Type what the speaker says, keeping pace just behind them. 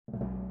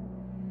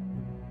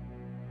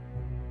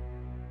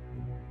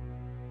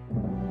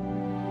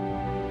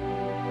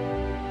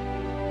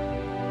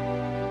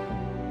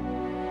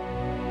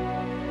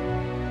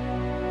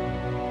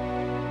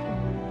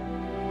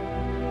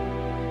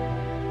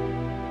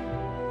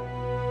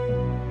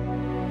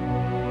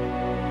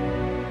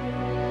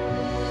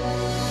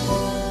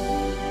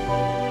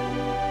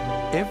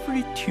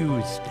Every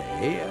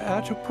Tuesday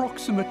at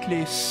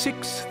approximately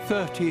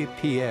 6:30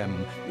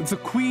 p.m., the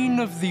Queen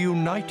of the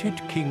United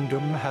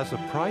Kingdom has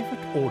a private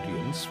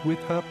audience with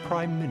her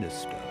Prime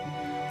Minister.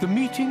 The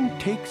meeting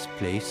takes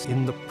place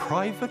in the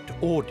private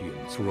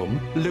audience room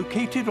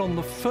located on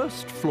the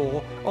first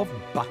floor of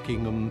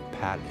Buckingham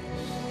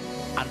Palace.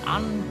 An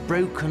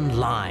unbroken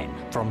line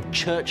from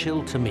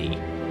Churchill to me.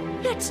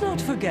 Let's not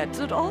forget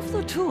that of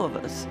the two of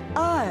us,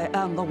 I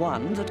am the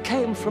one that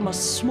came from a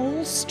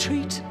small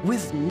street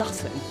with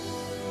nothing.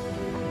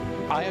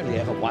 I only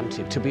ever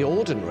wanted to be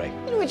ordinary.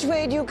 In which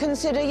way do you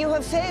consider you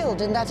have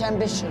failed in that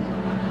ambition?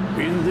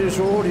 In this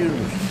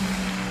audience,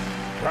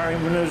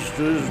 Prime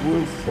Ministers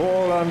will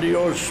fall under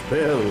your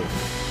spell.